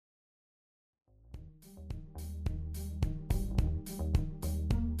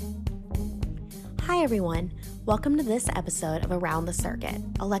Hi everyone, welcome to this episode of Around the Circuit,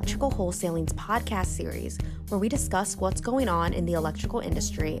 Electrical Wholesaling's podcast series where we discuss what's going on in the electrical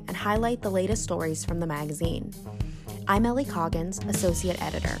industry and highlight the latest stories from the magazine. I'm Ellie Coggins, Associate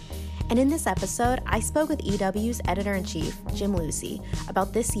Editor, and in this episode, I spoke with EW's Editor-in-Chief, Jim Lucey,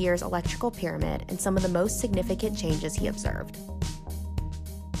 about this year's electrical pyramid and some of the most significant changes he observed.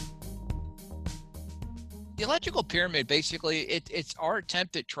 The electrical pyramid, basically, it's our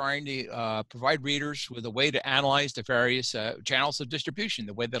attempt at trying to provide readers with a way to analyze the various channels of distribution,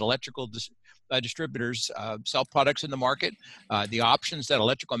 the way that electrical distributors sell products in the market, the options that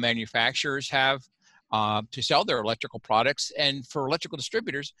electrical manufacturers have to sell their electrical products. And for electrical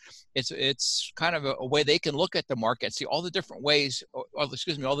distributors, it's kind of a way they can look at the market, see all the different ways, all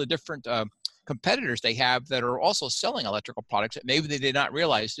the different competitors they have that are also selling electrical products that maybe they did not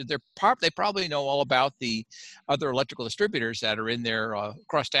realize. They probably know all about the other electrical distributors that are in their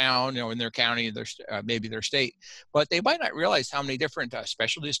across town, in their county, maybe their state, but they might not realize how many different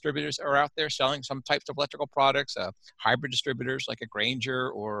specialty distributors are out there selling some types of electrical products, hybrid distributors like a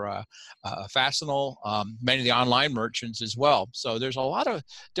Grainger or a Fastenal, many of the online merchants as well. So there's a lot of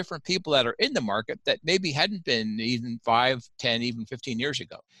different people that are in the market that maybe hadn't been even 5, 10, even 15 years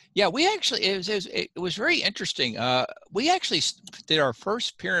ago. Yeah, it was very interesting. We actually did our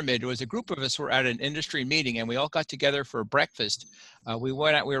first pyramid. It was a group of us were at an industry meeting, and we all got together for breakfast. We were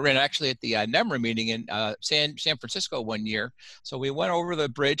actually at the NEMRA meeting in San Francisco one year. So we went over the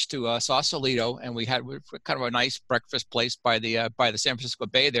bridge to Sausalito, and we had kind of a nice breakfast place by the San Francisco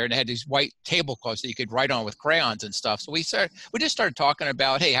Bay there, and they had these white tablecloths that you could write on with crayons and stuff. So we just started talking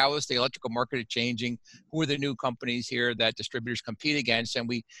about, hey, how is the electrical market changing? Who are the new companies here that distributors compete against? And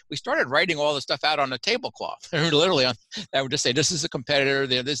we started writing all the stuff out on a tablecloth. Literally, I would just say, this is a competitor.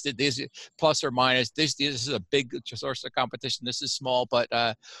 This plus or minus. This is a big source of competition. This is small, but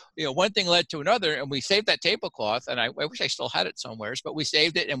one thing led to another, and we saved that tablecloth. And I wish I still had it somewhere, but we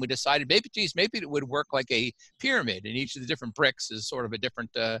saved it, and we decided maybe it would work like a pyramid, and each of the different bricks is sort of a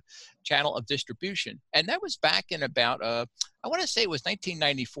different channel of distribution. And that was back in about I want to say it was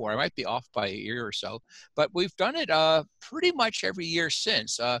 1994. I might be off by a year or so, but we've done it pretty much every year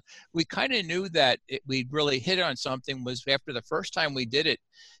since. We kind of knew that we'd really hit on something was after the first time we did it.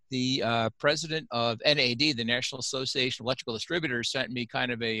 The president of NAD, the National Association of Electrical Distributors, sent me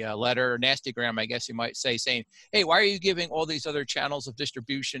kind of a letter, nastygram, I guess you might say, saying, hey, why are you giving all these other channels of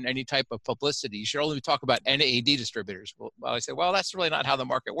distribution any type of publicity? You should only talk about NAD distributors. Well, I said, well, that's really not how the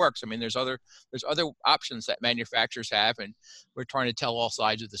market works. I mean, there's other options that manufacturers have, and we're trying to tell all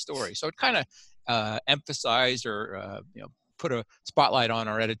sides of the story. So it kind of emphasized or put a spotlight on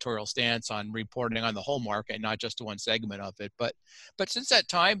our editorial stance on reporting on the whole market, not just one segment of it. But since that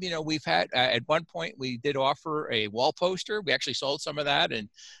time, we've had, at one point, we did offer a wall poster. We actually sold some of that. And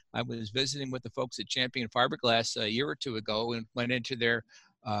I was visiting with the folks at Champion Fiberglass a year or two ago and went into their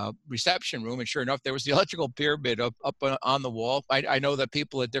reception room, and sure enough, there was the electrical pyramid up on the wall. I know that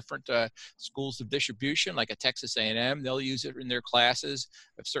people at different schools of distribution, like at Texas A&M, they'll use it in their classes.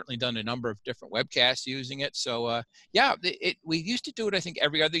 I've certainly done a number of different webcasts using it. So we used to do it, I think,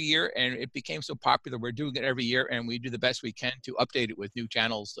 every other year, and it became so popular we're doing it every year, and we do the best we can to update it with new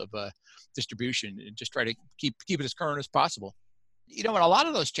channels of distribution and just try to keep it as current as possible. And a lot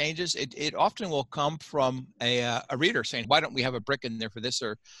of those changes, it often will come from a reader saying, why don't we have a brick in there for this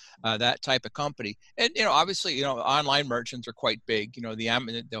or that type of company? And, obviously, online merchants are quite big.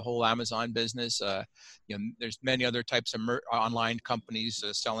 The whole Amazon business, there's many other types of online companies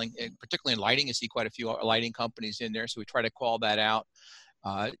selling, particularly in lighting. You see quite a few lighting companies in there. So we try to call that out.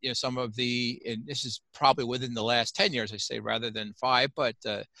 Some of and this is probably within the last 10 years, I say, rather than 5, but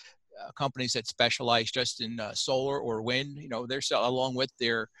companies that specialize just in solar or wind, they're along with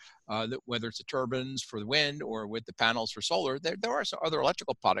their, whether it's the turbines for the wind or with the panels for solar, there are some other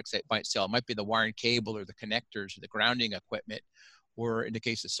electrical products that might sell. It might be the wire and cable or the connectors or the grounding equipment, or in the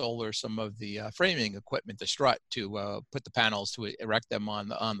case of solar, some of the framing equipment, the strut to put the panels to erect them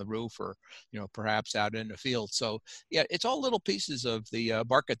on the roof or, perhaps out in the field. So yeah, it's all little pieces of the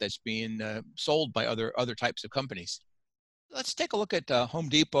market that's being sold by other types of companies. Let's take a look at Home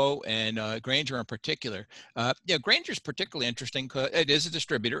Depot and Grainger in particular. Grainger is particularly interesting because it is a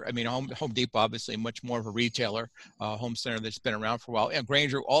distributor. I mean, Home Depot, obviously, much more of a retailer, home center that's been around for a while. And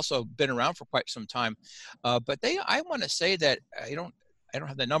Grainger also been around for quite some time. But I want to say that I don't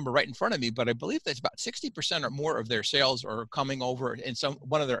have the number right in front of me, but I believe that's about 60% or more of their sales are coming over in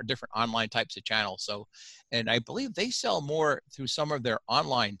one of their different online types of channels. So, and I believe they sell more through some of their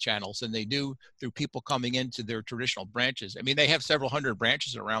online channels than they do through people coming into their traditional branches. I mean, they have several hundred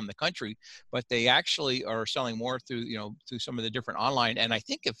branches around the country, but they actually are selling more through some of the different online. And I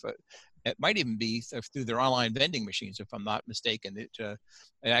think if It might even be through their online vending machines, if I'm not mistaken. It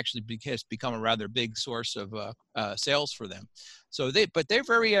actually has become a rather big source of sales for them. So they're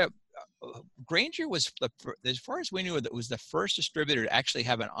very Grainger was, as far as we knew, it was the first distributor to actually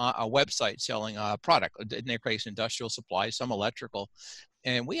have a website selling a product. In their case, industrial supplies, some electrical.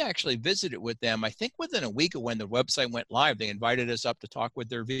 And we actually visited with them, I think within a week of when the website went live. They invited us up to talk with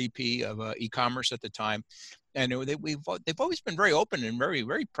their VP of e-commerce at the time. And they've always been very open and very,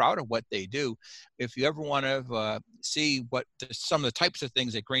 very proud of what they do. If you ever want to see some of the types of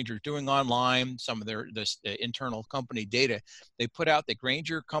things that Grainger is doing online, some of their internal company data, they put out the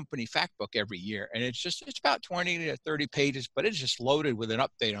Grainger Company Fact Book every year. And it's about 20 to 30 pages, but it's just loaded with an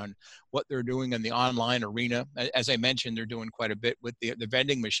update on what they're doing in the online arena. As I mentioned, they're doing quite a bit with the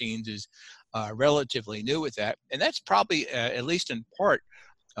vending machines is relatively new with that. And that's probably, at least in part,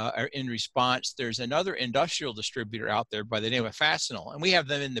 in response. There's another industrial distributor out there by the name of Fastenal, and we have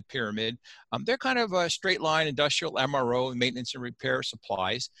them in the pyramid. They're kind of a straight line industrial MRO, maintenance and repair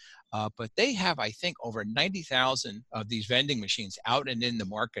supplies. But they have, I think, over 90,000 of these vending machines out and in the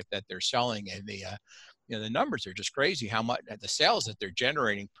market that they're selling. And the numbers are just crazy, how much the sales that they're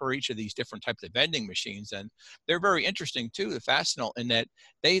generating per each of these different types of vending machines. And they're very interesting too, the Fastenal, in that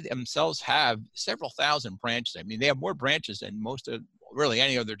they themselves have several thousand branches. I mean, they have more branches than most of really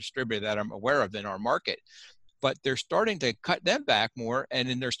any other distributor that I'm aware of in our market. But they're starting to cut them back more, and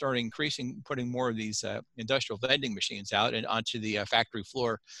then they're starting putting more of these industrial vending machines out and onto the factory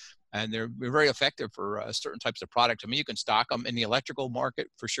floor. And they're very effective for certain types of products. I mean, you can stock them in the electrical market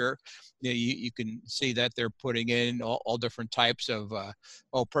for sure. You can see that they're putting in all different types of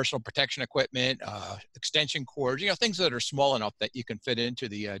personal protection equipment, extension cords, things that are small enough that you can fit into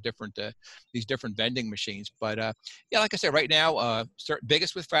the these different vending machines. But yeah, like I said, right now,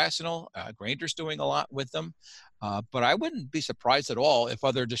 biggest with Fastenal, Grainger's doing a lot with them. But I wouldn't be surprised at all if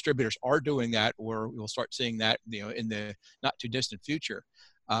other distributors are doing that, or we'll start seeing that, in the not too distant future.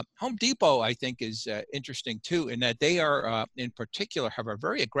 Home Depot, I think, is interesting too, in that they are, in particular, have a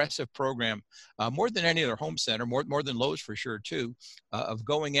very aggressive program, more than any other home center, more than Lowe's for sure too, of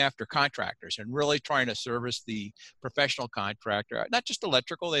going after contractors and really trying to service the professional contractor, not just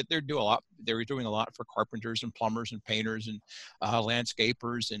electrical. They're doing a lot for carpenters and plumbers and painters and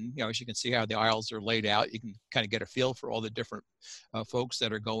landscapers. And as you can see how the aisles are laid out, you can kind of get a feel for all the different folks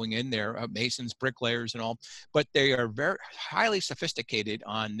that are going in there, masons, bricklayers, and all. But they are very highly sophisticated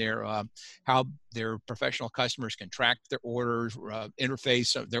on how their professional customers can track their orders,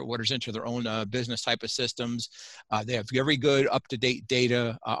 interface their orders into their own business type of systems. They have very good up-to-date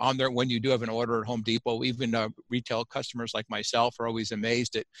data on there when you do have an order at Home Depot. Even retail customers like myself are always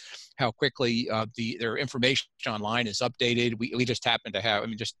amazed at how quickly their information online is updated. We just happened to have,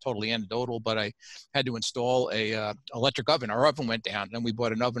 just totally anecdotal, but I had to install a electric oven. Our oven went down, and we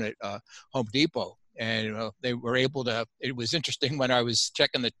bought an oven at Home Depot. And they were able to, it was interesting when I was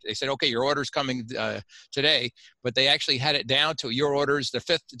checking they said, okay, your order's coming today, but they actually had it down to your orders, the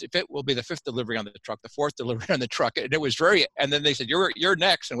fifth will be the fifth delivery on the truck, the fourth delivery on the truck. And it was and then they said, you're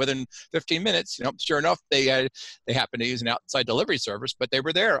next. And within 15 minutes, sure enough, they happened to use an outside delivery service, but they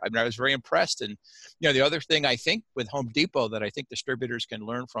were there. I was very impressed. And, the other thing I think with Home Depot that I think distributors can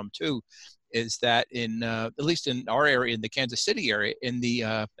learn from too, is that at least in our area, in the Kansas City area, in the,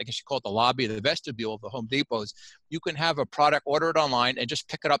 I guess you call it the lobby, the vestibule of the Home Depots, you can have a product ordered online and just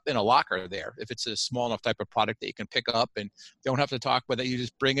pick it up in a locker there. If it's a small enough type of product that you can pick up and don't have to talk with it, you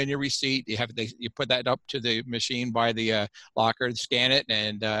just bring in your receipt. You put that up to the machine by the locker, scan it,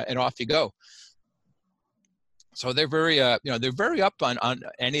 and off you go. So they're very, they're very up on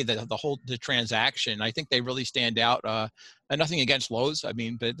any of the transaction. I think they really stand out. And nothing against Lowe's,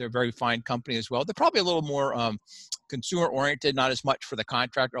 but they're a very fine company as well. They're probably a little more consumer oriented, not as much for the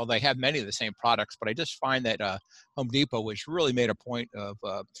contractor, although they have many of the same products. But I just find that Home Depot has really made a point of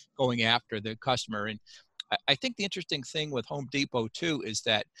going after the customer. And I think the interesting thing with Home Depot too is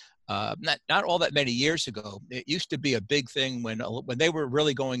that not all that many years ago, it used to be a big thing when they were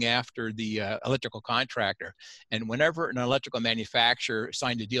really going after the electrical contractor. And whenever an electrical manufacturer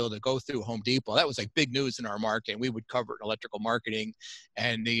signed a deal to go through Home Depot, that was like big news in our market. And we would cover it in electrical marketing,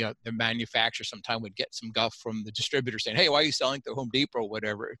 and the manufacturer sometime would get some guff from the distributor saying, "Hey, why are you selling through Home Depot?" or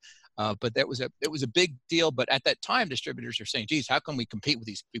whatever. But it was a big deal. But at that time, distributors are saying, "Geez, how can we compete with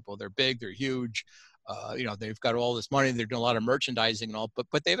these people? They're big, they're huge." They've got all this money, they're doing a lot of merchandising and all,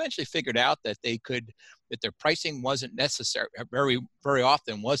 but they eventually figured out that that their pricing wasn't necessary, very, very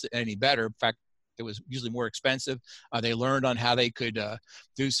often wasn't any better. In fact, it was usually more expensive. They learned on how they could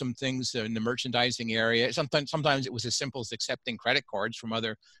do some things in the merchandising area. Sometimes it was as simple as accepting credit cards from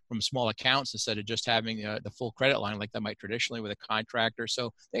small accounts instead of just having the full credit line like that might traditionally with a contractor.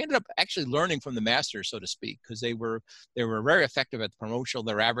 So they ended up actually learning from the masters, so to speak, because they were very effective at the promotional,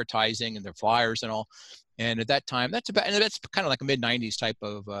 their advertising and their flyers and all. And at that time, that's kind of like a mid-90s type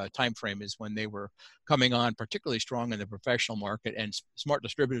of time frame is when they were coming on particularly strong in the professional market, and smart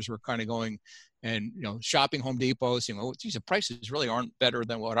distributors were kind of going and shopping Home Depot, saying, "Oh, geez, the prices really aren't better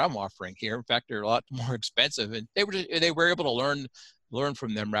than what I'm offering here. In fact, they're a lot more expensive." And they were able to learn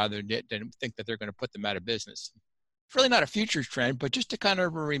from them rather than think that they're going to put them out of business. It's really not a future trend, but just a kind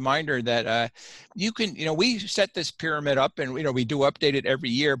of a reminder that you can, we set this pyramid up, and we do update it every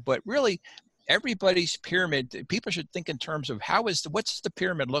year, but really everybody's pyramid, people should think in terms of what's the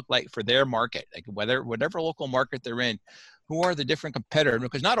pyramid look like for their market, like whatever local market they're in, who are the different competitors,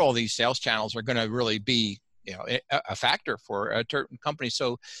 because not all these sales channels are going to really be a factor for a certain company.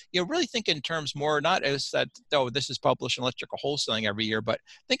 So really think in terms more not as that, oh, this is published in Electrical Wholesaling every year, but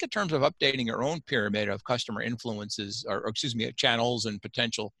think in terms of updating your own pyramid of customer influences or channels and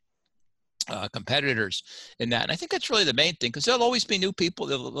potential competitors in that. And I think that's really the main thing, because there'll always be new people,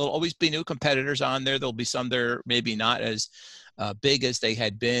 there'll always be new competitors on there. There'll be some that are maybe not as big as they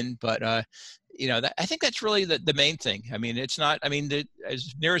had been, but I think that's really the main thing. I mean, it's not,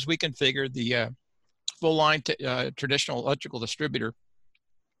 as near as we can figure, the full line traditional electrical distributor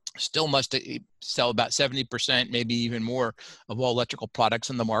still must sell about 70%, maybe even more, of all electrical products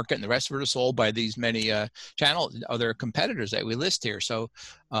in the market, and the rest of it is sold by these many other competitors that we list here. So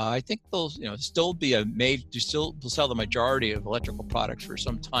I think they'll still be still sell the majority of electrical products for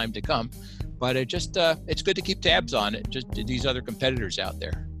some time to come. But it's good to keep tabs on it, just these other competitors out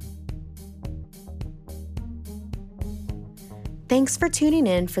there. Thanks for tuning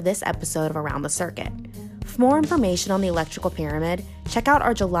in for this episode of Around the Circuit. For more information on the electrical pyramid, check out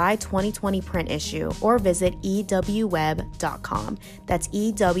our July 2020 print issue or visit ewweb.com. That's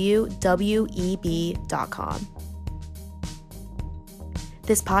EWWEB.com.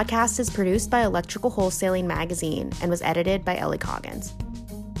 This podcast is produced by Electrical Wholesaling Magazine and was edited by Ellie Coggins.